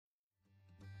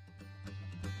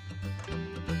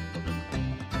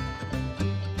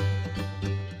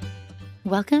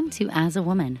Welcome to As a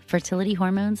Woman, Fertility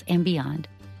Hormones and Beyond.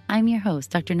 I'm your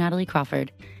host, Dr. Natalie Crawford,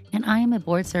 and I am a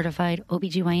board-certified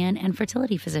OBGYN and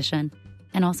fertility physician,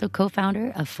 and also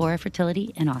co-founder of Fora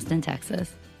Fertility in Austin,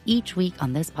 Texas. Each week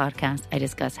on this podcast, I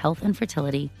discuss health and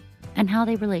fertility and how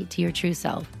they relate to your true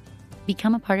self.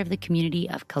 Become a part of the community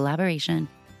of collaboration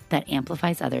that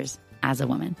amplifies others as a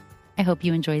woman. I hope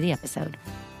you enjoy the episode.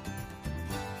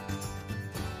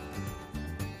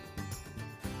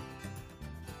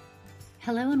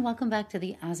 Hello and welcome back to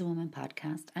the As a Woman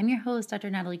podcast. I'm your host,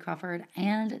 Dr. Natalie Crawford,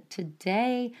 and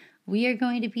today we are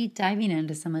going to be diving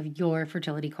into some of your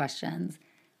fertility questions.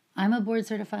 I'm a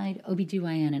board-certified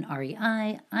OBGYN and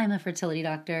REI. I'm a fertility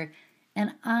doctor,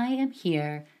 and I am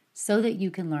here so that you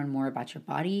can learn more about your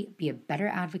body, be a better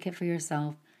advocate for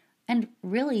yourself, and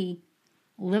really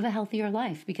live a healthier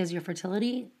life because your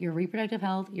fertility, your reproductive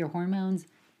health, your hormones,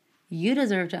 you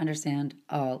deserve to understand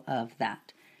all of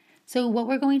that. So what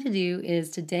we're going to do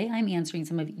is today I'm answering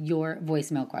some of your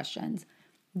voicemail questions.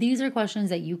 These are questions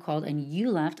that you called and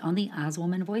you left on the As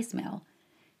Woman voicemail.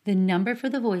 The number for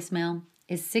the voicemail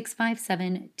is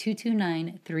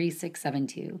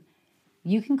 657-229-3672.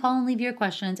 You can call and leave your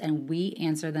questions and we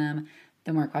answer them.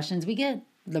 The more questions we get,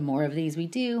 the more of these we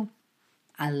do.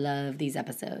 I love these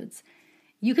episodes.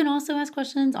 You can also ask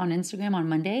questions on Instagram on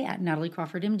Monday at Natalie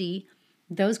Crawford MD.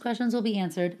 Those questions will be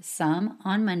answered, some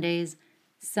on Mondays,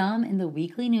 some in the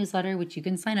weekly newsletter, which you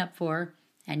can sign up for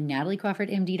at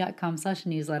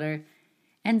nataliecrawfordmd.com/newsletter,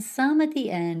 and some at the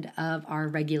end of our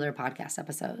regular podcast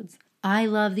episodes. I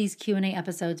love these Q&A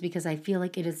episodes because I feel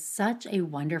like it is such a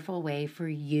wonderful way for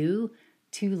you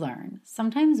to learn.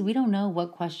 Sometimes we don't know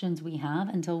what questions we have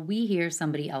until we hear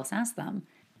somebody else ask them.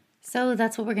 So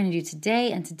that's what we're going to do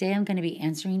today, and today I'm going to be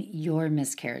answering your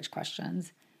miscarriage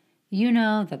questions. You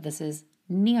know that this is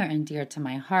near and dear to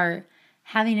my heart,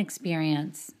 having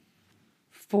experienced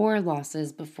 4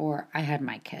 losses before I had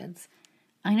my kids.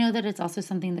 I know that it's also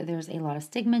something that there's a lot of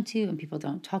stigma to and people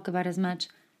don't talk about as much.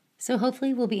 So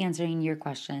hopefully we'll be answering your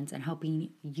questions and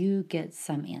helping you get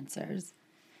some answers.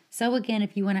 So again,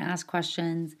 if you want to ask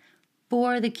questions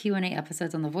for the Q&A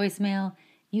episodes on the voicemail,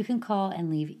 you can call and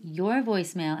leave your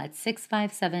voicemail at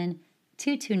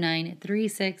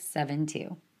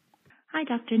 657-229-3672. Hi,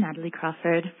 Dr. Natalie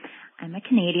Crawford. I'm a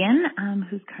Canadian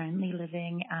who's currently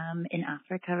living in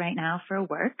Africa right now for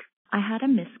work. I had a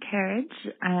miscarriage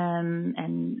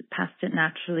and passed it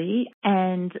naturally.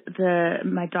 And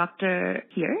my doctor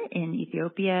here in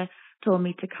Ethiopia told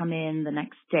me to come in the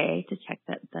next day to check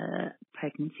that the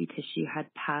pregnancy tissue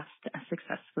had passed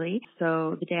successfully.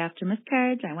 So the day after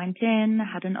miscarriage, I went in,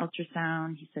 had an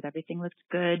ultrasound. He said everything looked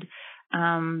good.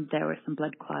 There were some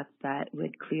blood clots that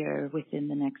would clear within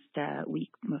the next week,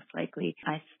 most likely.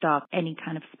 I stopped any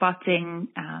kind of spotting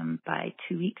by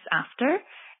 2 weeks after.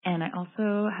 And I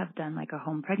also have done like a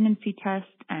home pregnancy test,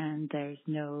 and there's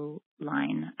no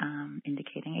line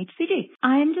indicating HCG.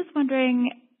 I'm just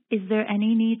wondering, is there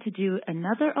any need to do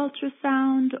another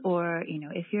ultrasound, or,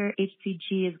 if your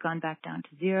HCG has gone back down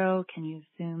to 0, can you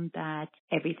assume that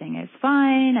everything is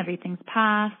fine, everything's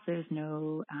passed, there's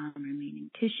no remaining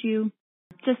tissue?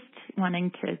 Just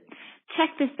wanting to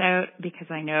check this out because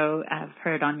I know I've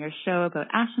heard on your show about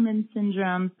Asherman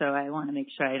syndrome, so I want to make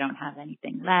sure I don't have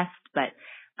anything left, but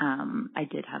I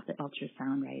did have the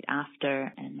ultrasound right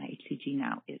after, and my HCG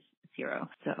now is 0.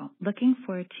 So looking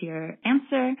forward to your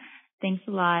answer. Thanks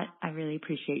a lot. I really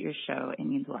appreciate your show. It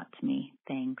means a lot to me.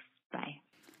 Thanks. Bye.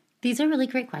 These are really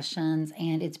great questions,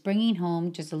 and it's bringing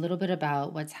home just a little bit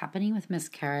about what's happening with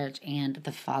miscarriage and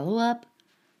the follow-up,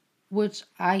 which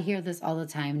I hear this all the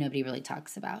time. Nobody really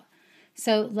talks about.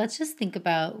 So let's just think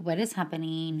about what is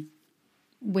happening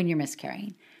when you're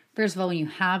miscarrying. First of all, when you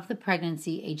have the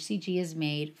pregnancy, HCG is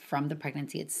made from the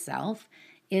pregnancy itself.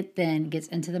 It then gets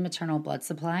into the maternal blood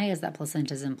supply as that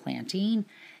placenta is implanting.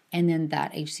 And then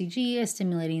that HCG is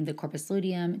stimulating the corpus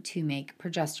luteum to make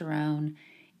progesterone.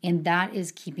 And that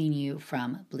is keeping you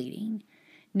from bleeding.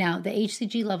 Now, the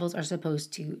HCG levels are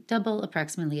supposed to double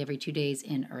approximately every 2 days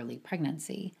in early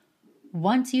pregnancy.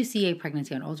 Once you see a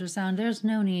pregnancy on ultrasound, there's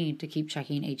no need to keep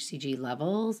checking HCG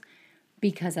levels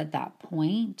because at that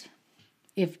point,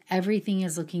 if everything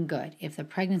is looking good, if the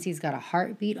pregnancy's got a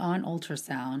heartbeat on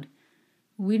ultrasound,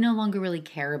 we no longer really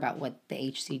care about what the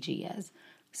HCG is.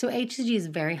 So HCG is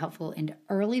very helpful in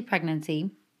early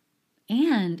pregnancy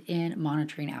and in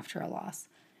monitoring after a loss.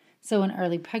 So in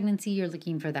early pregnancy, you're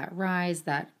looking for that rise,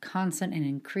 that constant and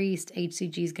increased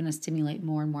HCG is going to stimulate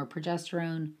more and more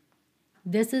progesterone.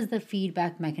 This is the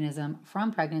feedback mechanism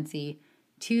from pregnancy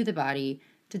to the body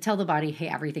to tell the body, hey,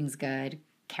 everything's good,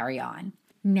 carry on.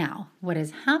 Now, what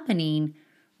is happening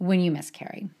when you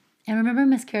miscarry? And remember,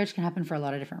 miscarriage can happen for a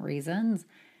lot of different reasons.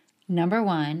 Number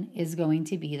one is going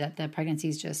to be that the pregnancy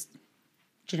is just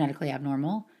genetically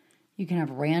abnormal. You can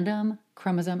have random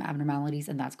chromosome abnormalities,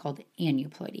 and that's called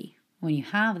aneuploidy. When you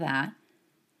have that,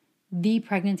 the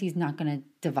pregnancy is not going to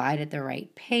divide at the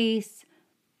right pace,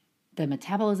 the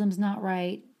metabolism's not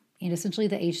right, and essentially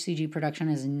the HCG production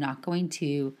is not going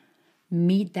to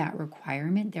meet that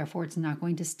requirement. Therefore, it's not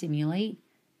going to stimulate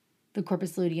the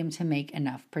corpus luteum to make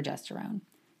enough progesterone.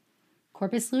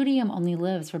 Corpus luteum only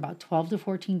lives for about 12 to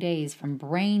 14 days from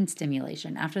brain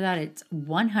stimulation. After that, it's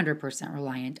 100%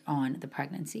 reliant on the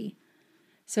pregnancy.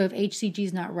 So if HCG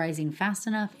is not rising fast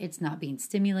enough, it's not being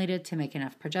stimulated to make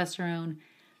enough progesterone.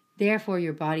 Therefore,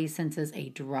 your body senses a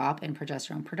drop in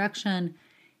progesterone production,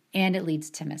 and it leads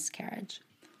to miscarriage.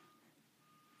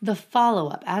 The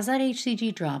follow-up, as that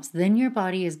HCG drops, then your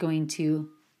body is going to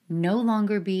no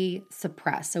longer be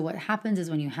suppressed. So what happens is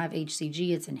when you have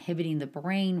HCG, it's inhibiting the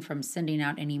brain from sending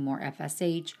out any more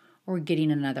FSH or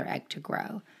getting another egg to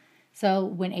grow. So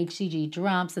when HCG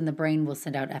drops, then the brain will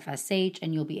send out FSH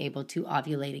and you'll be able to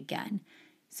ovulate again.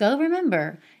 So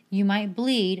remember, you might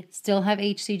bleed, still have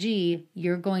HCG,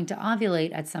 you're going to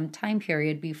ovulate at some time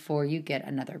period before you get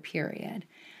another period.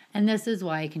 And this is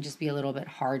why it can just be a little bit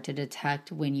hard to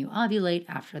detect when you ovulate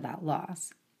after that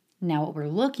loss. Now, what we're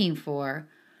looking for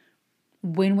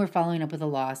when we're following up with a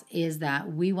loss is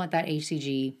that we want that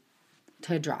HCG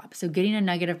to drop. So getting a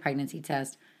negative pregnancy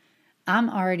test, I'm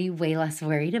already way less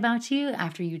worried about you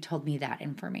after you told me that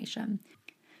information.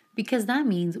 Because that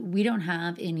means we don't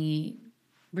have any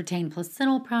retained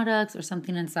placental products or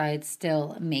something inside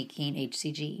still making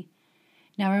HCG.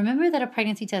 Now remember that a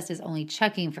pregnancy test is only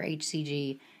checking for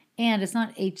HCG, and it's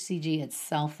not HCG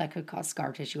itself that could cause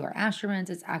scar tissue or Asherman's.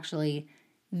 It's actually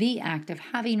the act of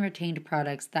having retained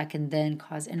products that can then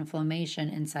cause inflammation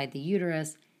inside the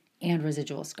uterus and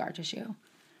residual scar tissue.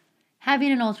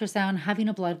 Having an ultrasound, having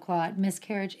a blood clot,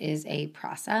 miscarriage is a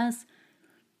process.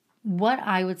 What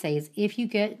I would say is if you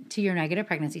get to your negative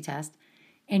pregnancy test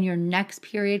and your next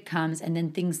period comes and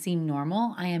then things seem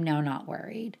normal, I am now not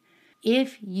worried.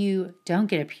 If you don't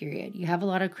get a period, you have a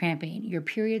lot of cramping, your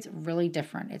period's really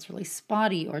different, it's really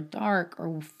spotty or dark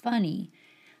or funny,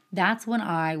 that's when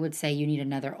I would say you need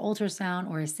another ultrasound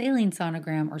or a saline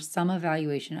sonogram or some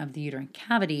evaluation of the uterine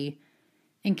cavity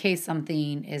in case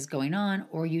something is going on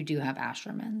or you do have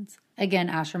Asherman's. Again,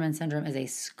 Asherman syndrome is a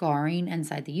scarring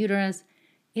inside the uterus.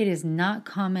 It is not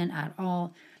common at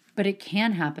all, but it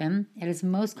can happen. It is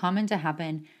most common to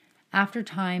happen after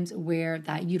times where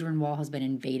that uterine wall has been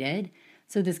invaded.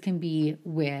 So this can be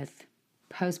with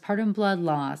postpartum blood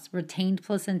loss, retained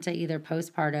placenta either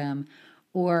postpartum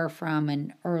or from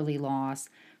an early loss,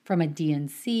 from a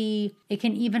DNC. It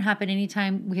can even happen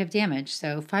anytime we have damage.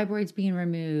 So fibroids being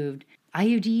removed,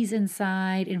 IUDs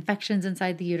inside, infections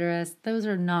inside the uterus. Those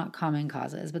are not common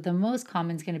causes, but the most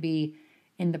common is going to be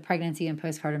in the pregnancy and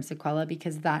postpartum sequela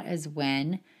because that is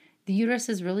when the uterus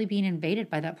is really being invaded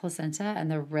by that placenta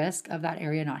and the risk of that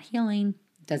area not healing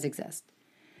does exist.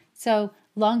 So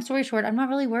long story short, I'm not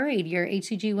really worried. Your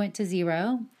HCG went to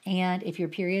 0, and if your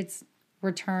periods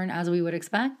return as we would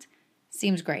expect,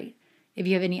 seems great. If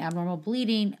you have any abnormal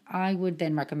bleeding, I would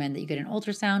then recommend that you get an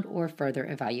ultrasound or further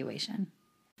evaluation.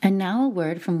 And now a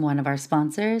word from one of our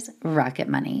sponsors, Rocket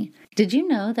Money. Did you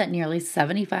know that nearly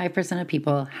 75% of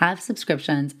people have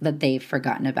subscriptions that they've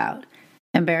forgotten about?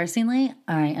 Embarrassingly,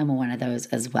 I am one of those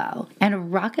as well.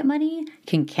 And Rocket Money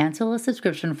can cancel a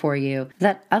subscription for you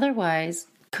that otherwise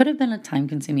could have been a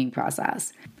time-consuming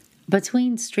process.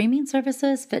 Between streaming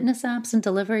services, fitness apps, and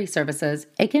delivery services,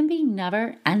 it can be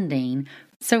never-ending.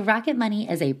 So Rocket Money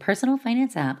is a personal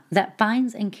finance app that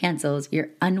finds and cancels your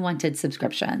unwanted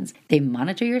subscriptions. They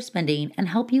monitor your spending and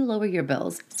help you lower your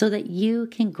bills so that you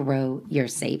can grow your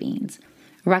savings.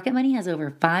 Rocket Money has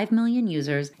over 5 million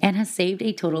users and has saved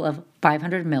a total of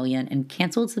 $500 million in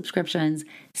canceled subscriptions,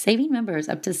 saving members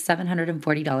up to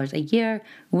 $740 a year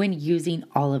when using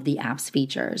all of the app's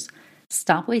features.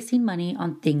 Stop wasting money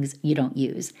on things you don't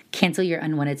use. Cancel your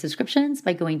unwanted subscriptions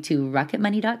by going to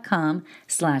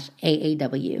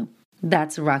rocketmoney.com/AAW.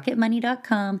 That's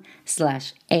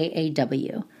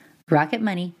rocketmoney.com/AAW.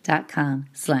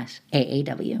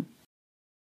 rocketmoney.com/AAW.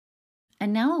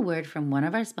 And now a word from one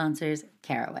of our sponsors,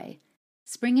 Caraway.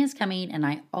 Spring is coming and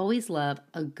I always love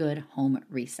a good home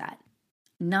reset.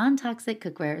 Non-toxic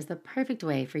cookware is the perfect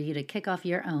way for you to kick off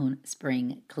your own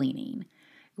spring cleaning.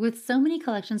 With so many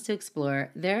collections to explore,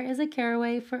 there is a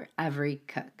Caraway for every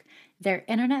cook. Their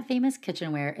internet-famous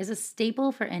kitchenware is a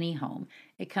staple for any home.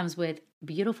 It comes with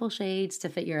beautiful shades to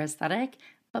fit your aesthetic,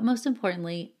 but most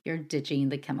importantly, you're ditching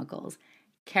the chemicals.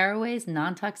 Caraway's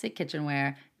non-toxic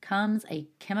kitchenware comes a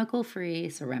chemical-free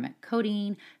ceramic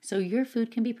coating so your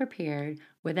food can be prepared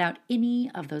without any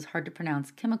of those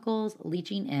hard-to-pronounce chemicals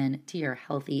leaching in to your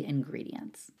healthy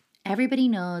ingredients. Everybody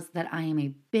knows that I am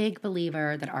a big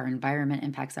believer that our environment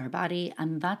impacts our body,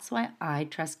 and that's why I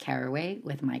trust Caraway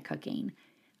with my cooking.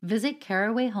 Visit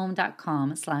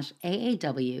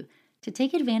carawayhome.com/AAW to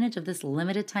take advantage of this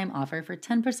limited time offer for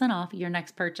 10% off your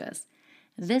next purchase.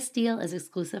 This deal is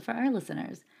exclusive for our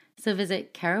listeners, so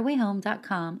visit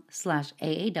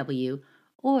carawayhome.com/AAW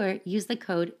or use the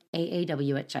code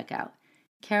AAW at checkout.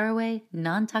 Caraway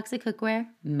non-toxic cookware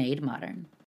made modern.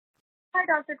 Hi,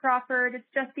 Dr. Crawford. It's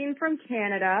Justine from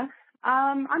Canada.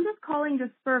 I'm just calling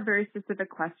just for a very specific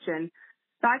question.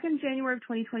 Back in January of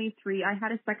 2023, I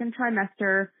had a second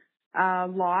trimester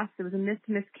loss. It was a missed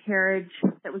miscarriage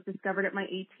that was discovered at my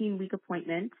 18-week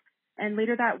appointment. And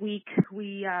later that week,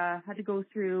 we had to go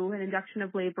through an induction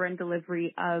of labor and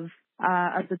delivery of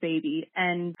the baby.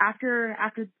 And after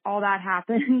all that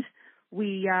happened,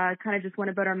 we kind of just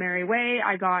went about our merry way.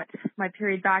 I got my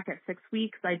period back at 6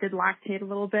 weeks. I did lactate a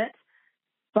little bit,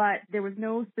 but there was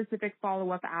no specific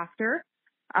follow-up after.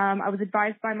 I was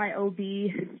advised by my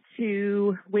OB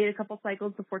to wait a couple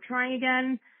cycles before trying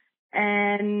again.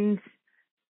 And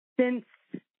since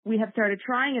we have started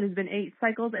trying, it has been 8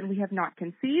 cycles and we have not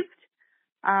conceived.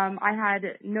 I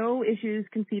had no issues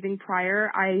conceiving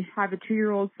prior. I have a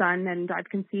 2-year-old son and I've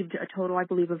conceived a total, I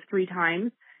believe, of 3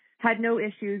 times. Had no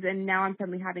issues and now I'm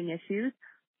suddenly having issues.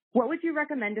 What would you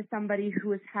recommend to somebody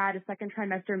who has had a second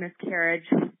trimester miscarriage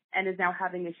and is now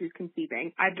having issues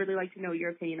conceiving? I'd really like to know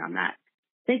your opinion on that.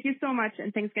 Thank you so much,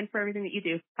 and thanks again for everything that you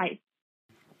do. Bye.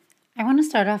 I want to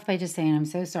start off by just saying I'm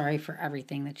so sorry for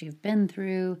everything that you've been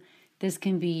through. This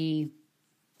can be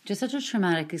just such a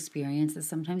traumatic experience that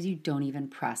sometimes you don't even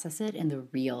process it in the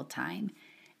real time.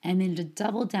 And then to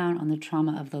double down on the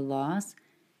trauma of the loss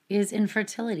is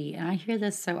infertility. And I hear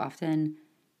this so often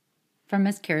from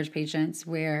miscarriage patients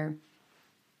where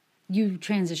you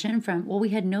transition from, well, we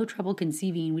had no trouble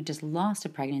conceiving, we just lost a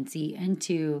pregnancy,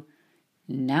 into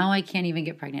now I can't even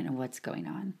get pregnant and what's going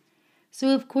on.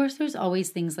 So of course there's always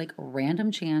things like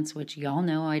random chance, which y'all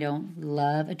know I don't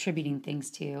love attributing things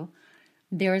to.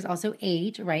 There is also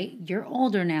age, right? You're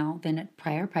older now than at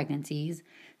prior pregnancies.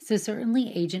 So certainly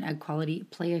age and egg quality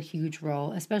play a huge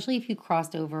role, especially if you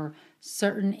crossed over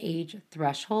certain age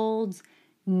thresholds,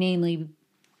 namely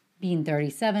being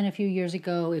 37 a few years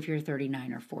ago if you're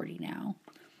 39 or 40 now.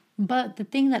 But the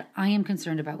thing that I am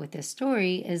concerned about with this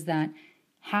story is that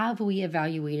have we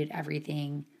evaluated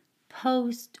everything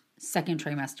post second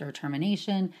trimester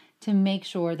termination to make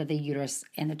sure that the uterus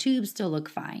and the tubes still look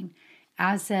fine?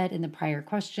 As said in the prior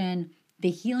question, the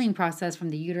healing process from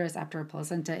the uterus after a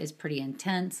placenta is pretty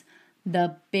intense.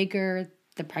 The bigger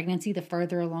the pregnancy, the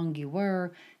further along you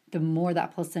were, the more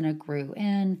that placenta grew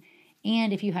in.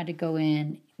 And if you had to go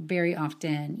in very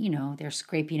often, they're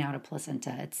scraping out a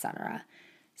placenta, etc.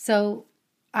 So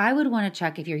I would want to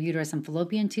check if your uterus and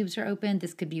fallopian tubes are open.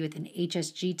 This could be with an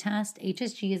HSG test.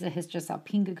 HSG is a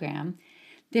hysterosalpingogram.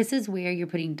 This is where you're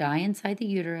putting dye inside the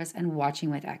uterus and watching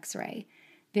with X-ray.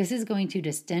 This is going to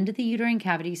distend the uterine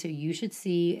cavity, so you should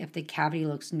see if the cavity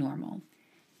looks normal.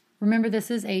 Remember, this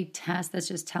is a test that's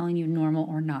just telling you normal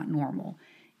or not normal.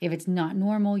 If it's not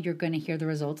normal, you're going to hear the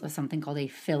results of something called a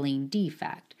filling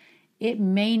defect. It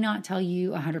may not tell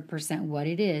you 100% what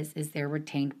it is. Is there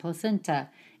retained placenta?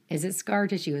 Is it scar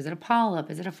tissue? Is it a polyp?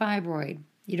 Is it a fibroid?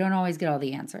 You don't always get all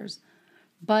the answers.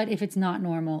 But if it's not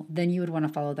normal, then you would want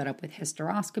to follow that up with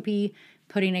hysteroscopy,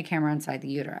 putting a camera inside the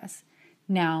uterus.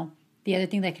 Now, the other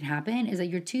thing that can happen is that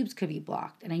your tubes could be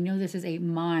blocked. And I know this is a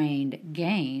mind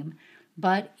game,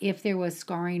 but if there was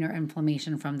scarring or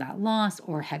inflammation from that loss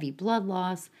or heavy blood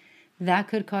loss, that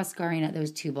could cause scarring at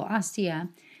those tubal ostia,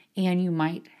 and you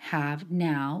might have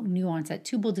now new onset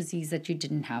tubal disease that you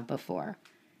didn't have before.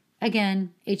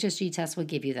 Again, HSG test will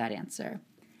give you that answer.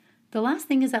 The last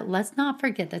thing is that let's not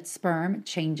forget that sperm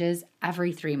changes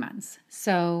every 3 months.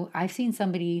 So I've seen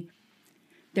somebody,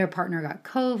 their partner got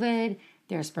COVID,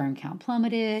 their sperm count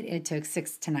plummeted, it took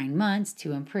 6 to 9 months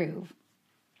to improve.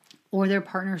 Or their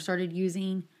partner started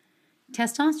using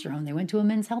testosterone. They went to a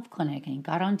men's health clinic and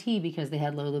got on T because they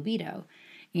had low libido.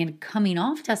 And coming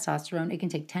off testosterone, it can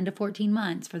take 10 to 14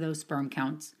 months for those sperm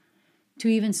counts to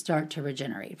even start to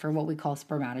regenerate, for what we call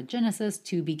spermatogenesis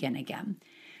to begin again.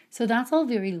 So that's all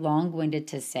very long-winded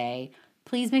to say.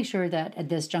 Please make sure that at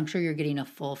this juncture you're getting a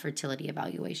full fertility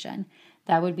evaluation.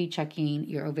 That would be checking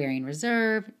your ovarian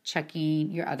reserve,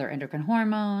 checking your other endocrine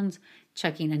hormones,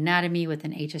 checking anatomy with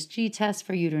an HSG test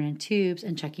for uterine tubes,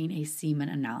 and checking a semen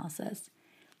analysis.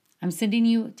 I'm sending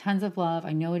you tons of love.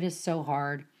 I know it is so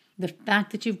hard. The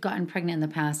fact that you've gotten pregnant in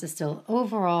the past is still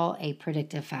overall a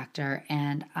predictive factor,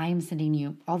 and I'm sending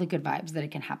you all the good vibes that it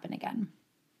can happen again.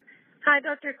 Hi,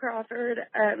 Dr. Crawford.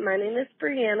 My name is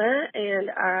Brianna,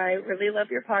 and I really love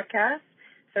your podcast.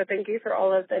 So thank you for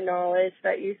all of the knowledge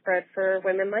that you spread for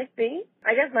women like me.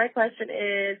 I guess my question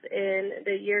is, in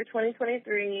the year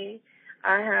 2023,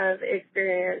 I have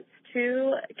experienced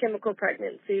 2 chemical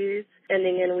pregnancies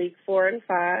ending in week 4 and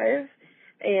 5.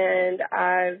 And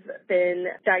I've been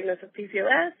diagnosed with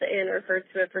PCOS and referred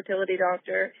to a fertility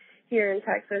doctor here in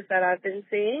Texas that I've been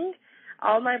seeing.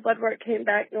 All my blood work came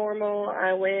back normal.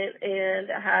 I went and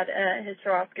had a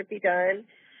hysteroscopy done,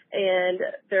 and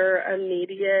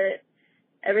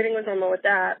everything was normal with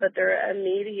that, but their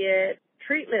immediate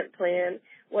treatment plan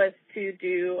was to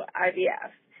do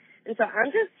IVF. And so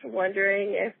I'm just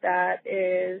wondering if that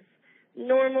is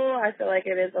normal. I feel like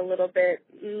it is a little bit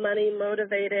money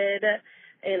motivated,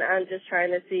 and I'm just trying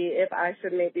to see if I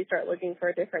should maybe start looking for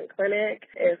a different clinic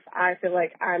if I feel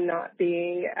like I'm not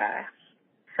being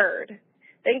heard.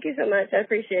 Thank you so much. I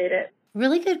appreciate it.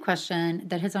 Really good question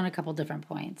that hits on a couple different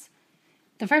points.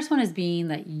 The first one is being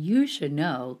that you should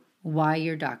know why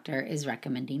your doctor is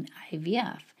recommending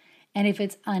IVF. And if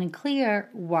it's unclear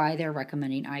why they're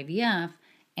recommending IVF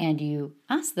and you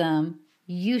ask them,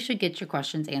 you should get your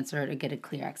questions answered or get a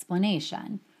clear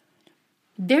explanation.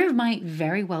 There might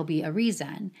very well be a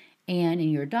reason. And in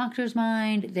your doctor's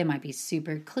mind, they might be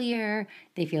super clear.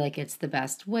 They feel like it's the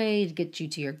best way to get you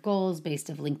to your goals based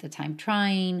on length of time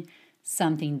trying,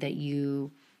 something that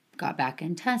you got back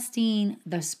in testing,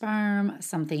 the sperm,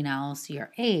 something else,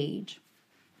 your age.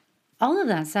 All of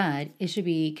that said, it should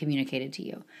be communicated to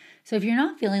you. So if you're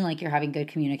not feeling like you're having good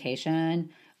communication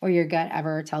or your gut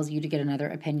ever tells you to get another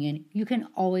opinion, you can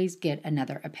always get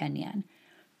another opinion.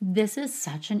 This is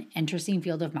such an interesting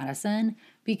field of medicine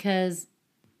because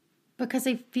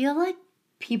I feel like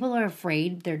people are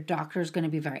afraid their doctor's going to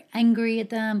be very angry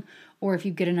at them, or if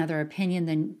you get another opinion,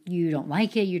 then you don't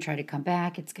like it, you try to come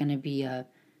back, it's going to be a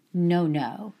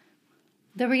no.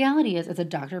 The reality is, it's a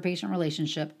doctor-patient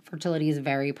relationship. Fertility is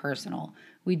very personal.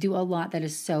 We do a lot that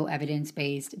is so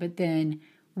evidence-based, but then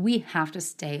we have to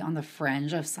stay on the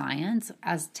fringe of science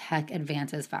as tech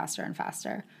advances faster and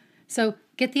faster. So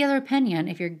get the other opinion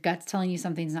if your gut's telling you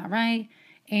something's not right,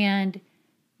 and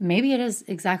maybe it is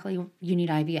exactly you need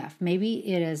IVF. Maybe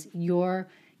it is your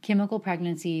chemical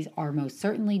pregnancies are most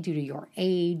certainly due to your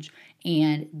age,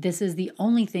 and this is the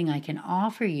only thing I can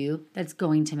offer you that's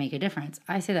going to make a difference.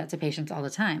 I say that to patients all the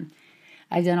time.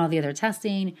 I've done all the other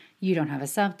testing. You don't have a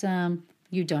septum.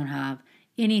 You don't have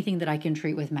anything that I can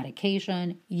treat with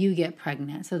medication. You get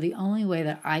pregnant. So the only way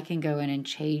that I can go in and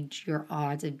change your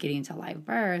odds of getting to live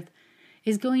birth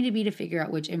is going to be to figure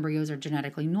out which embryos are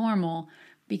genetically normal,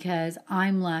 because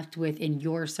I'm left with, in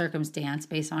your circumstance,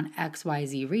 based on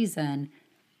XYZ reason,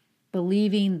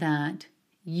 believing that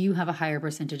you have a higher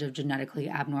percentage of genetically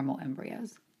abnormal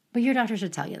embryos. But your doctor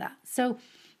should tell you that. So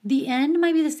the end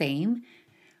might be the same,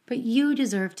 but you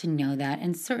deserve to know that.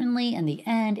 And certainly in the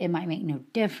end, it might make no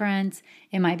difference.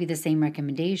 It might be the same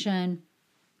recommendation.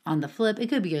 On the flip, it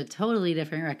could be a totally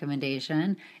different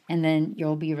recommendation, and then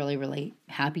you'll be really, really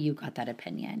happy you got that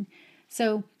opinion.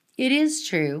 So it is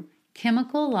true,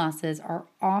 chemical losses are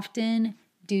often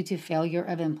due to failure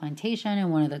of implantation,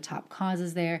 and one of the top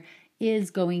causes there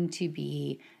is going to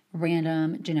be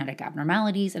random genetic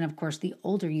abnormalities. And of course, the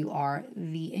older you are,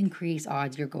 the increased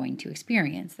odds you're going to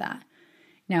experience that.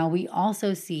 Now, we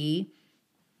also see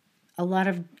a lot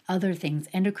of other things,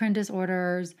 endocrine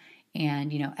disorders,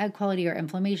 and, egg quality or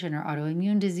inflammation or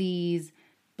autoimmune disease,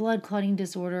 blood clotting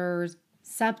disorders,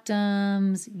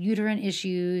 septums, uterine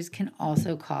issues can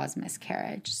also cause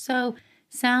miscarriage. So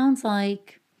sounds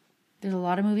like there's a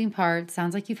lot of moving parts.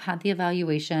 Sounds like you've had the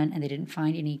evaluation and they didn't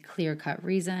find any clear-cut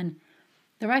reason.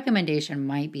 The recommendation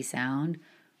might be sound,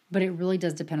 but it really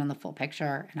does depend on the full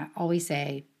picture. And I always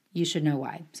say you should know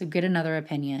why. So get another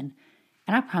opinion.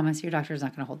 And I promise your doctor is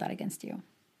not going to hold that against you.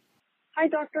 Hi,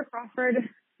 Dr. Crawford.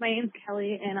 My name's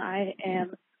Kelly, and I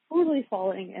am totally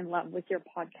falling in love with your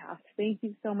podcast. Thank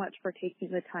you so much for taking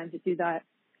the time to do that.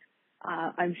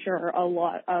 I'm sure a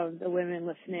lot of the women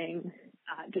listening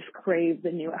just crave the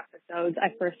new episodes. I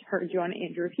first heard you on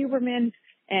Andrew Huberman,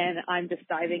 and I'm just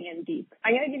diving in deep.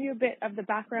 I'm going to give you a bit of the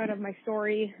background of my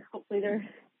story. Hopefully there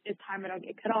is time I don't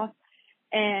get cut off,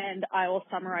 and I will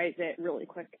summarize it really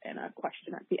quick in a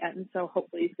question at the end, so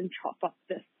hopefully you can chop up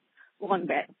this long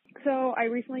bit. So I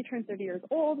recently turned 30 years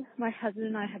old. My husband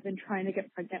and I have been trying to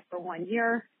get pregnant for 1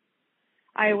 year.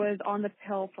 I was on the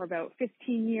pill for about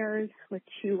 15 years with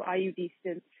 2 IUD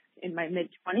stints in my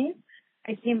mid-20s.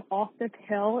 I came off the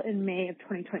pill in May of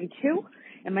 2022,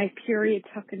 and my period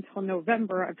took until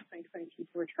November of 2022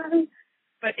 to return.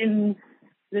 But in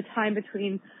the time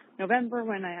between November,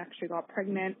 when I actually got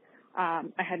pregnant, I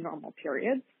had normal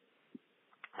periods.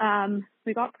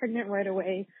 We got pregnant right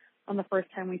away on the first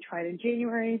time we tried in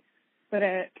January, but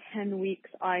at 10 weeks,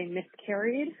 I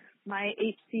miscarried. My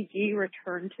HCG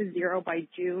returned to 0 by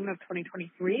June of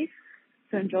 2023.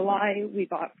 So in July, we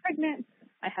got pregnant.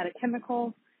 I had a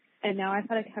chemical, and now I've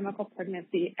had a chemical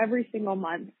pregnancy every single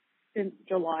month since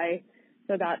July.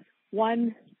 So that's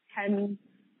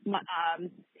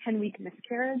 10-week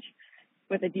miscarriage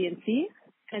with a D&C,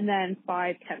 and then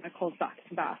 5 chemicals back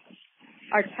to back.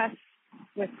 Our tests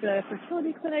with the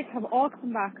fertility clinic have all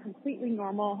come back completely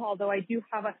normal, although I do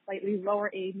have a slightly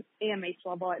lower AMH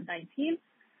level at 19.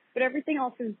 But everything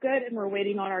else is good, and we're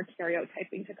waiting on our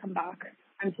karyotyping to come back.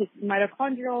 I'm taking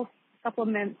mitochondrial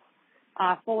supplements,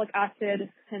 folic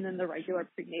acid, and then the regular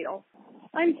prenatal.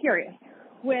 I'm curious,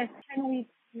 with 10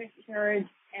 weeks miscarriage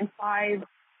and 5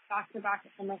 back-to-back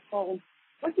chemicals,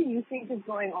 what do you think is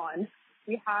going on?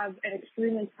 We have an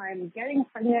extremely time getting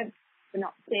pregnant, but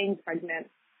not staying pregnant.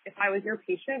 If I was your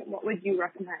patient, what would you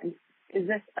recommend? Is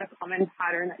this a common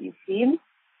pattern that you've seen?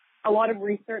 A lot of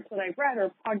research that I've read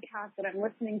or podcasts that I'm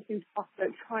listening to talk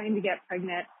about trying to get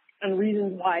pregnant and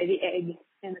reasons why the egg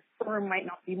and the sperm might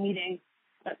not be meeting.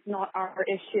 That's not our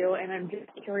issue, and I'm just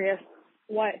curious,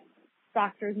 what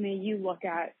factors may you look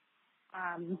at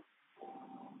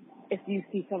if you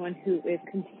see someone who is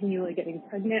continually getting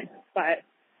pregnant, but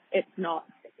it's not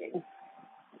sticking?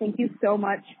 Thank you so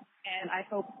much, and I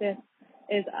hope this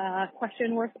is a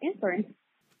question worth answering.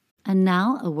 And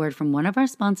now a word from one of our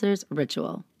sponsors,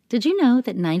 Ritual. Did you know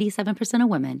that 97% of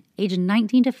women aged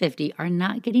 19 to 50 are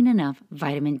not getting enough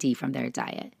vitamin D from their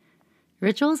diet?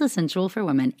 Ritual is essential for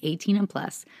women 18 and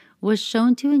plus was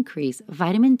shown to increase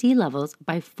vitamin D levels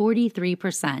by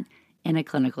 43% in a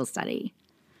clinical study.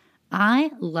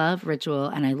 I love Ritual,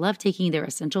 and I love taking their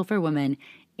Essential for Women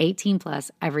 18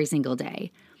 plus every single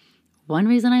day. One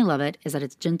reason I love it is that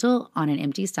it's gentle on an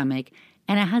empty stomach,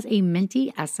 and it has a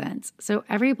minty essence, so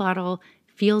every bottle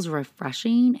feels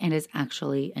refreshing and is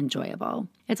actually enjoyable.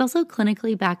 It's also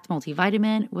clinically backed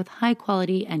multivitamin with high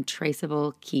quality and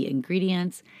traceable key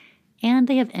ingredients, and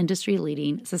they have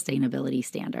industry-leading sustainability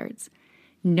standards.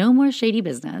 No more shady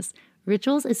business.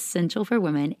 Ritual's Essential for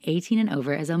Women 18 and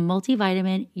over is a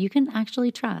multivitamin you can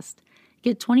actually trust.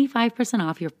 Get 25%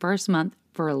 off your first month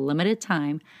for a limited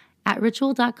time at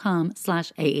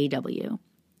ritual.com/AAW.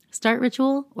 Start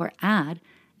Ritual or add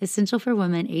Essential for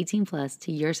Women 18 plus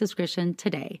to your subscription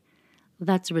today.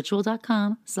 That's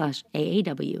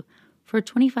ritual.com/AAW for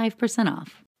 25%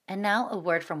 off. And now a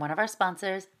word from one of our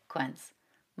sponsors, Quince.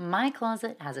 My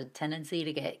closet has a tendency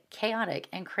to get chaotic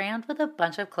and crammed with a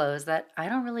bunch of clothes that I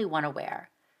don't really want to wear.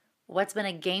 What's been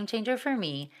a game changer for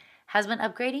me has been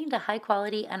upgrading to high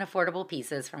quality and affordable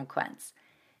pieces from Quince.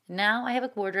 Now I have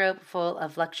a wardrobe full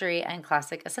of luxury and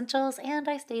classic essentials, and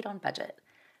I stayed on budget.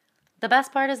 The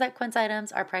best part is that Quince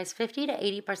items are priced 50 to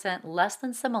 80% less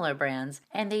than similar brands,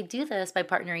 and they do this by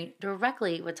partnering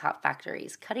directly with top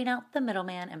factories, cutting out the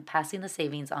middleman and passing the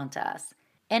savings on to us.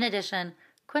 In addition,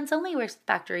 Quince only works with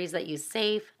factories that use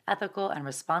safe, ethical, and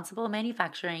responsible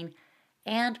manufacturing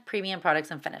and premium products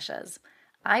and finishes.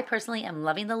 I personally am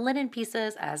loving the linen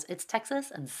pieces as it's Texas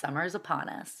and summer's upon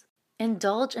us.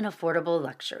 Indulge in affordable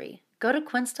luxury. Go to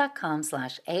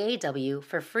quince.com/AAW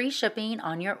for free shipping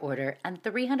on your order and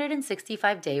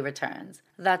 365-day returns.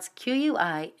 That's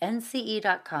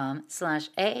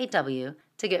QUINCE.com/AAW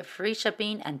to get free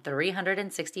shipping and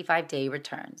 365-day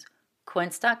returns.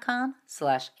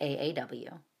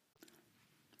 Quince.com/AAW.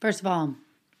 First of all,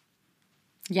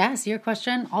 yes, your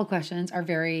question, all questions are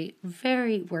very,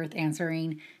 very worth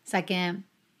answering. Second,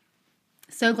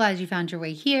 so glad you found your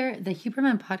way here. The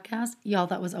Huberman podcast, y'all,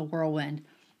 that was a whirlwind.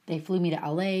 They flew me to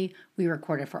LA. We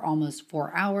recorded for almost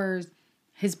 4 hours.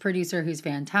 His producer, who's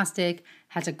fantastic,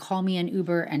 had to call me an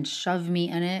Uber and shove me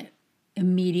in it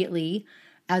immediately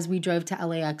as we drove to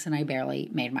LAX, and I barely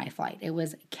made my flight. It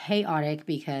was chaotic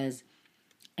because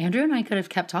Andrew and I could have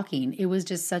kept talking. It was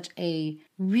just such a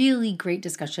really great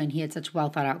discussion. He had such well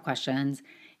thought out questions,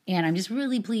 and I'm just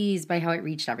really pleased by how it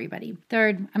reached everybody.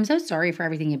 Third, I'm so sorry for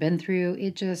everything you've been through.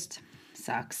 It just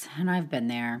sucks, and I've been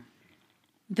there.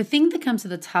 The thing that comes to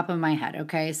the top of my head,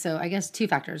 okay, so I guess 2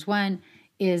 factors. One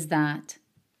is that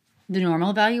the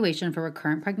normal evaluation for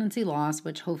recurrent pregnancy loss,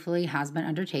 which hopefully has been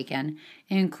undertaken,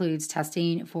 includes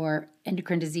testing for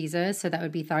endocrine diseases. So that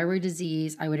would be thyroid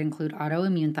disease. I would include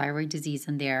autoimmune thyroid disease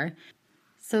in there.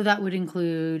 So that would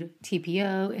include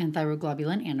TPO and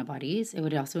thyroglobulin antibodies. It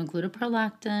would also include a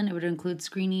prolactin. It would include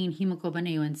screening hemoglobin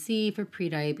A1C for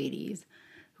prediabetes.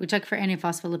 We check for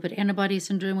antiphospholipid antibody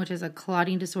syndrome, which is a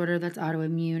clotting disorder that's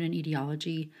autoimmune in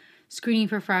etiology. Screening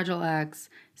for Fragile X.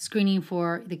 Screening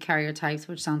for the karyotypes,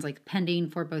 which sounds like pending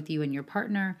for both you and your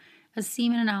partner. A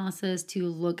semen analysis to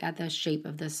look at the shape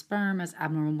of the sperm, as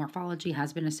abnormal morphology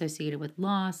has been associated with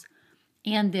loss.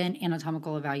 And then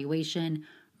anatomical evaluation,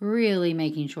 really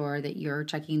making sure that you're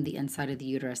checking the inside of the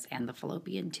uterus and the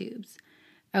fallopian tubes.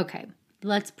 Okay,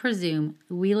 let's presume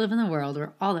we live in the world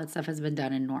where all that stuff has been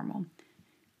done and normal.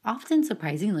 Often,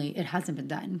 surprisingly, it hasn't been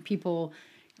done. People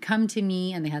come to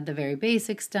me and they had the very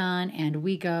basics done, and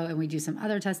we go and we do some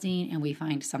other testing and we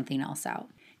find something else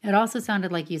out. It also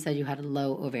sounded like you said you had a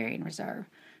low ovarian reserve.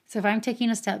 So if I'm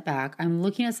taking a step back, I'm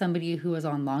looking at somebody who was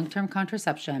on long-term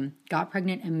contraception, got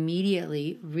pregnant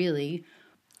immediately, really,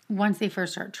 once they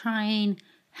first start trying,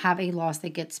 have a loss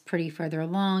that gets pretty further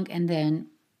along, and then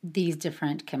these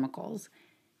different chemicals,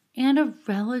 and a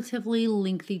relatively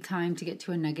lengthy time to get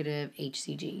to a negative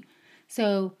HCG.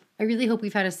 So I really hope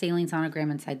we've had a saline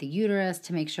sonogram inside the uterus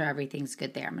to make sure everything's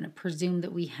good there. I'm going to presume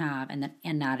that we have and that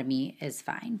anatomy is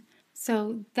fine.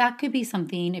 So that could be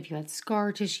something if you had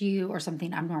scar tissue or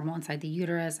something abnormal inside the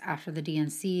uterus after the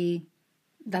DNC.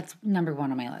 That's number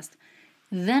one on my list.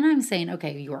 Then I'm saying,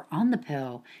 okay, you're on the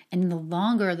pill, and the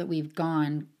longer that we've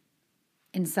gone,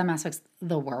 in some aspects,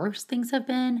 the worse things have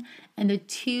been. And the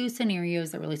two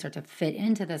scenarios that really start to fit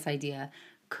into this idea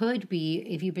could be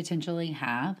if you potentially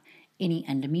have any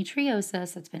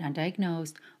endometriosis that's been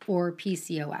undiagnosed or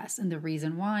PCOS. And the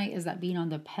reason why is that being on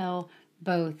the pill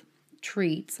both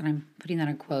treats, and I'm putting that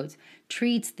in quotes,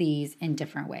 treats these in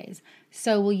different ways.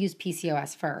 So we'll use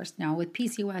PCOS first. Now with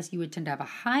PCOS, you would tend to have a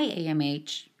high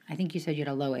AMH. I think you said you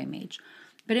had a low AMH.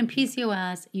 But in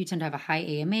PCOS, you tend to have a high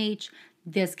AMH.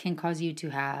 This can cause you to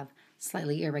have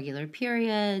slightly irregular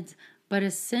periods. But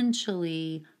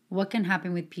essentially, what can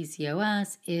happen with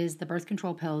PCOS is the birth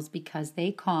control pills, because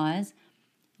they cause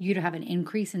you to have an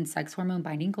increase in sex hormone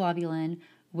binding globulin,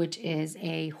 which is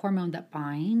a hormone that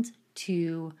binds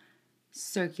to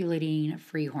circulating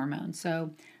free hormones.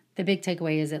 So the big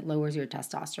takeaway is it lowers your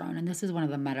testosterone. And this is one of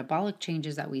the metabolic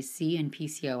changes that we see in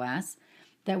PCOS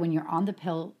that when you're on the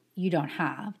pill, you don't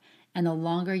have. And the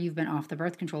longer you've been off the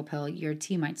birth control pill, your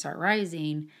T might start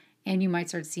rising and you might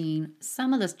start seeing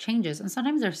some of those changes. And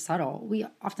sometimes they're subtle. We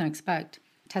often expect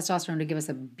testosterone to give us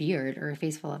a beard or a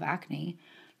face full of acne,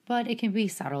 but it can be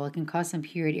subtle. It can cause some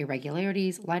period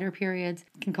irregularities, lighter periods.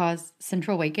 It can cause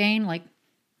central weight gain, like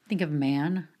think of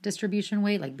man distribution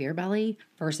weight, like beer belly,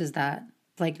 versus that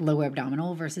like low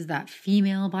abdominal versus that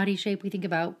female body shape we think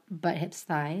about, butt, hips,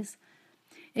 thighs.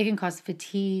 It can cause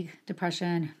fatigue,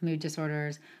 depression, mood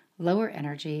disorders, lower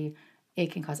energy.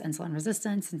 It can cause insulin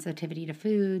resistance, sensitivity to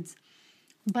foods.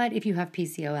 But if you have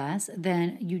PCOS,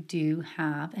 then you do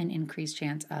have an increased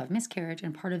chance of miscarriage.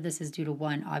 And part of this is due to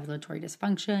one, ovulatory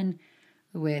dysfunction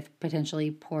with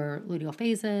potentially poor luteal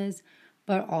phases,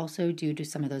 but also due to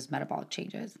some of those metabolic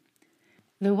changes.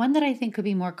 The one that I think could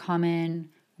be more common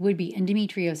would be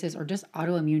endometriosis or just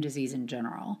autoimmune disease in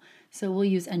general. So we'll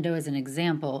use endo as an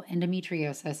example.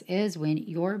 Endometriosis is when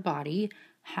your body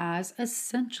has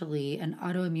essentially an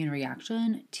autoimmune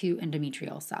reaction to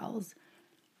endometrial cells.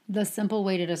 The simple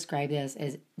way to describe this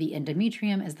is the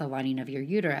endometrium is the lining of your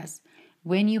uterus.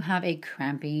 When you have a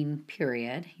cramping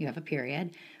period, you have a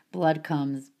period, blood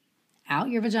comes out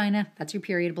your vagina, that's your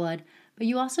period blood, but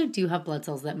you also do have blood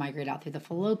cells that migrate out through the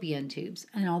fallopian tubes.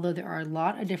 And although there are a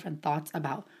lot of different thoughts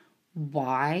about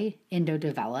why endo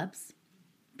develops,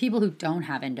 people who don't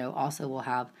have endo also will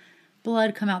have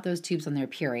blood come out those tubes on their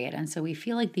period. And so we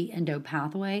feel like the endo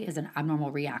pathway is an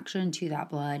abnormal reaction to that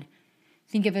blood.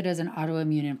 Think of it as an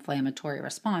autoimmune inflammatory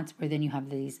response, where then you have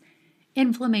these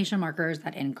inflammation markers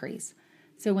that increase.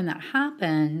 So when that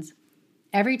happens,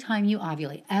 every time you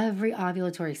ovulate, every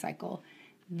ovulatory cycle,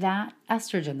 that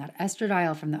estrogen, that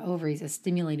estradiol from the ovaries is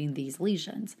stimulating these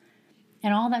lesions.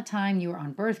 And all that time you were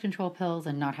on birth control pills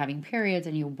and not having periods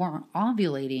and you weren't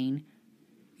ovulating,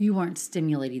 you weren't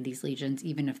stimulating these lesions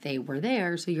even if they were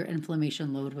there, so your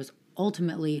inflammation load was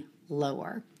ultimately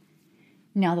lower.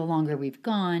 Now the longer we've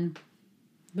gone,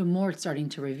 the more it's starting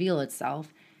to reveal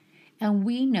itself. And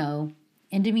we know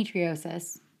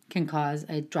endometriosis can cause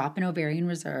a drop in ovarian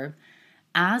reserve,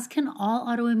 as can all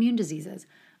autoimmune diseases.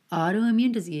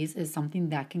 Autoimmune disease is something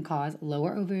that can cause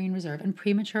lower ovarian reserve and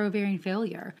premature ovarian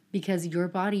failure because your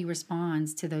body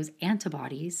responds to those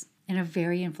antibodies in a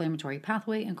very inflammatory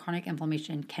pathway, and chronic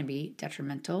inflammation can be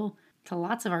detrimental to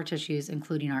lots of our tissues,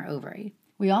 including our ovary.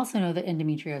 We also know that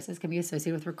endometriosis can be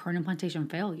associated with recurrent implantation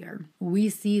failure. We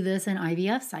see this in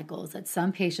IVF cycles, that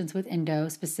some patients with endo,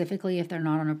 specifically if they're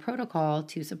not on a protocol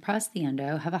to suppress the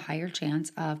endo, have a higher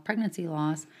chance of pregnancy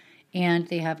loss, and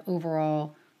they have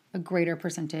overall a greater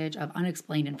percentage of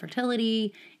unexplained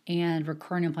infertility and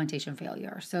recurrent implantation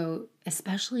failure. So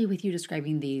especially with you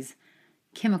describing these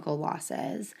chemical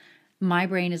losses, my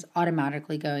brain is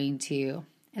automatically going to,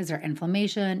 is there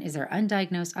inflammation? Is there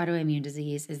undiagnosed autoimmune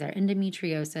disease? Is there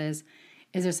endometriosis?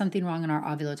 Is there something wrong in our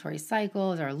ovulatory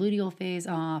cycle? Is our luteal phase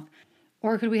off?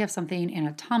 Or could we have something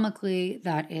anatomically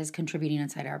that is contributing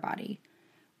inside our body?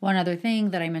 One other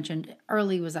thing that I mentioned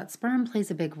early was that sperm plays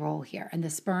a big role here. And the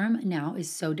sperm now is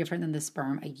so different than the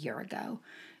sperm a year ago.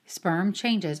 Sperm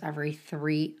changes every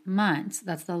 3 months.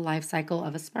 That's the life cycle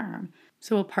of a sperm.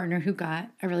 So a partner who got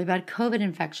a really bad COVID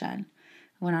infection,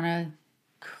 went on a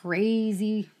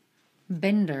crazy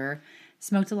bender,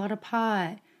 smoked a lot of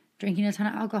pot, drinking a ton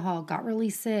of alcohol, got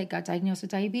really sick, got diagnosed with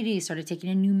diabetes, started taking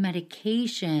a new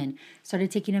medication,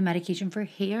 started taking a medication for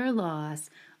hair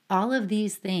loss. All of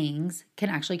these things can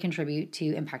actually contribute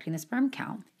to impacting the sperm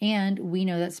count. And we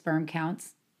know that sperm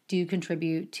counts do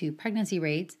contribute to pregnancy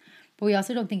rates, but we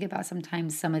also don't think about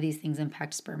sometimes some of these things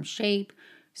impact sperm shape.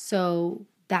 So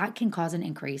that can cause an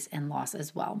increase in loss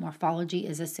as well. Morphology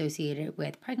is associated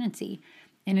with pregnancy.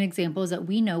 And an example is that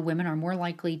we know women are more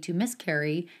likely to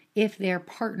miscarry if their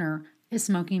partner is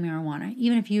smoking marijuana,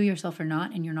 even if you yourself are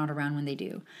not and you're not around when they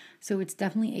do. So it's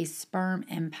definitely a sperm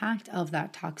impact of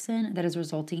that toxin that is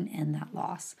resulting in that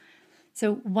loss.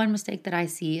 So one mistake that I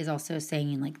see is also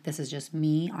saying like, this is just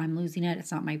me, I'm losing it,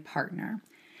 it's not my partner.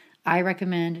 I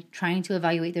recommend trying to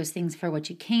evaluate those things for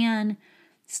what you can,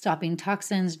 stopping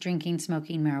toxins, drinking,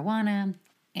 smoking marijuana,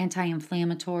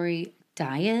 anti-inflammatory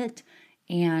diet,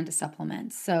 and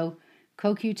supplements. So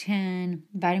CoQ10,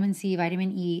 vitamin C,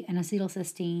 vitamin E, and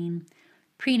acetylcysteine,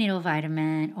 prenatal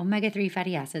vitamin, omega-3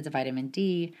 fatty acids, vitamin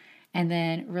D, and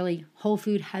then really whole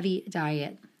food heavy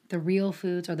diet. The real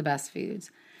foods are the best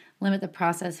foods. Limit the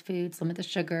processed foods, limit the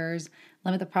sugars,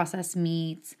 limit the processed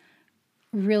meats.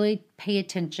 Really pay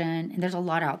attention. And there's a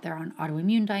lot out there on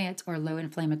autoimmune diets or low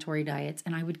inflammatory diets,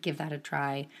 and I would give that a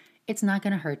try. It's not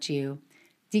going to hurt you.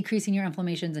 Decreasing your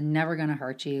inflammation is never going to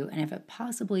hurt you. And if it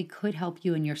possibly could help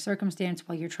you in your circumstance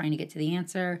while you're trying to get to the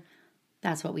answer,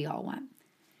 that's what we all want.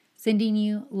 Sending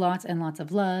you lots and lots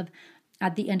of love.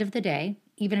 At the end of the day,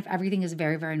 even if everything is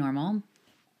very, very normal,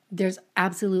 there's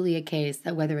absolutely a case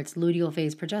that whether it's luteal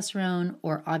phase progesterone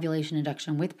or ovulation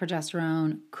induction with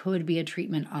progesterone could be a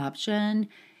treatment option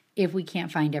if we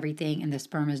can't find everything and the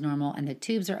sperm is normal and the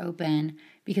tubes are open,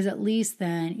 because at least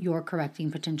then you're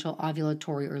correcting potential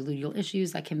ovulatory or luteal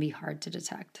issues that can be hard to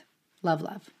detect. Love,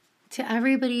 love. To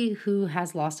everybody who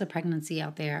has lost a pregnancy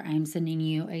out there, I'm sending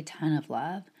you a ton of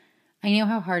love. I know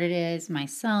how hard it is.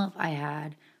 Myself, I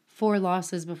had 4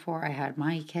 losses before I had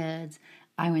my kids.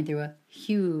 I went through a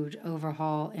huge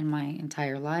overhaul in my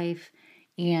entire life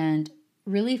and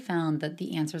really found that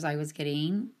the answers I was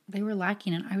getting, they were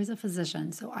lacking, and I was a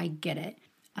physician, so I get it.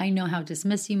 I know how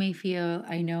dismissed you may feel.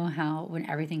 I know how when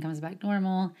everything comes back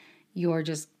normal, you're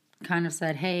just kind of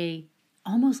said, hey,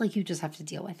 almost like you just have to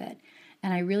deal with it.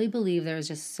 And I really believe there is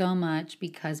just so much,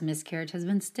 because miscarriage has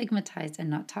been stigmatized and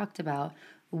not talked about.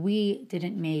 We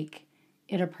didn't make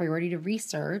it a priority to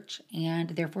research,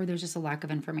 and therefore there's just a lack of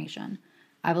information.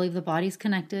 I believe the body's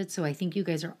connected, so I think you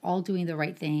guys are all doing the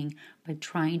right thing by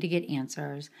trying to get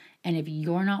answers. And if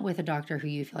you're not with a doctor who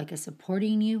you feel like is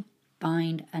supporting you,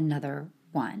 find another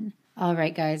one. All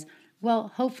right, guys.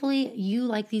 Well, hopefully you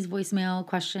like these voicemail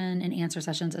question and answer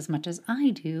sessions as much as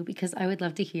I do, because I would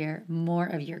love to hear more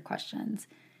of your questions.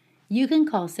 You can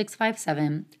call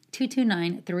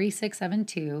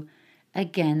 657-229-3672.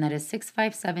 Again, that is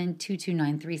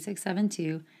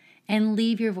 657-229-3672, and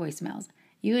leave your voicemails.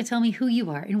 You can tell me who you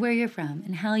are and where you're from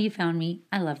and how you found me.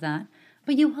 I love that.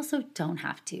 But you also don't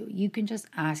have to. You can just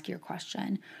ask your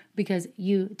question, because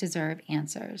you deserve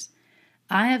answers.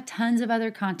 I have tons of other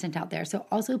content out there, so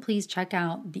also please check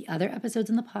out the other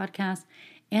episodes in the podcast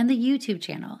and the YouTube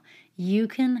channel. You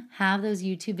can have those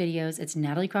YouTube videos. It's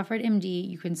Natalie Crawford, MD.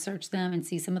 You can search them and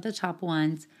see some of the top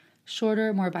ones,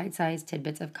 shorter, more bite-sized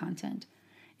tidbits of content.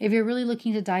 If you're really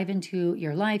looking to dive into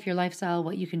your life, your lifestyle,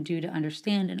 what you can do to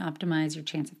understand and optimize your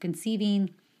chance of conceiving,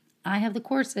 I have the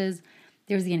courses.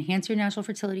 There's the Enhance Your Natural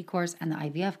Fertility course and the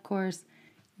IVF course.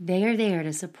 They are there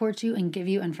to support you and give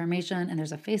you information. And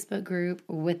there's a Facebook group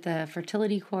with the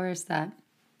fertility course that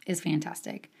is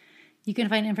fantastic. You can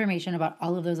find information about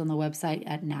all of those on the website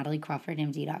at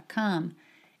nataliecrawfordmd.com.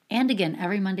 And again,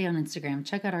 every Monday on Instagram,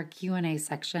 check out our Q&A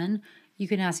section. You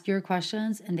can ask your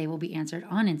questions and they will be answered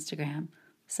on Instagram.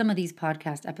 some of these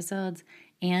podcast episodes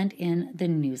and in the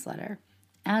newsletter.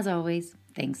 As always,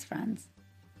 thanks, friends.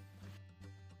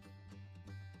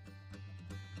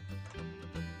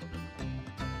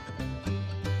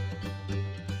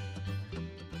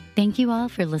 Thank you all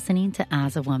for listening to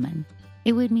As a Woman.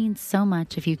 It would mean so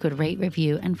much if you could rate,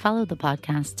 review, and follow the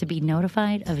podcast to be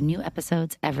notified of new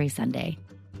episodes every Sunday.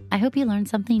 I hope you learned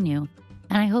something new,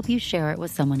 and I hope you share it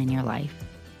with someone in your life.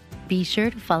 Be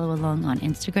sure to follow along on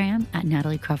Instagram at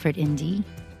Natalie Crawford MD,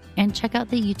 and check out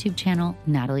the YouTube channel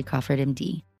Natalie Crawford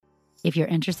MD. If you're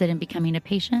interested in becoming a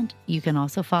patient, you can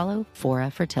also follow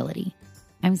Fora Fertility.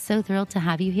 I'm so thrilled to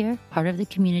have you here, part of the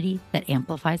community that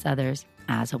amplifies others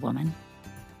as a woman.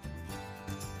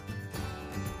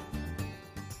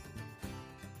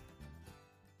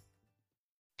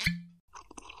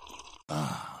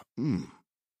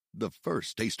 The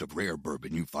first taste of rare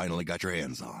bourbon you finally got your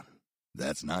hands on.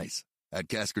 That's nice. At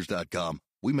Caskers.com,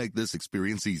 we make this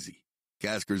experience easy.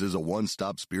 Caskers is a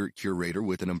one-stop spirit curator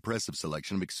with an impressive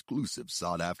selection of exclusive,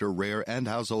 sought-after, rare, and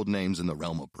household names in the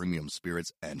realm of premium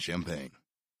spirits and champagne.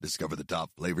 Discover the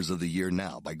top flavors of the year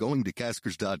now by going to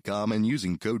Caskers.com and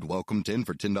using code WELCOME10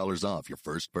 for $10 off your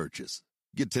first purchase.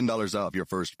 Get $10 off your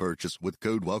first purchase with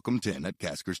code WELCOME10 at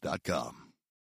Caskers.com.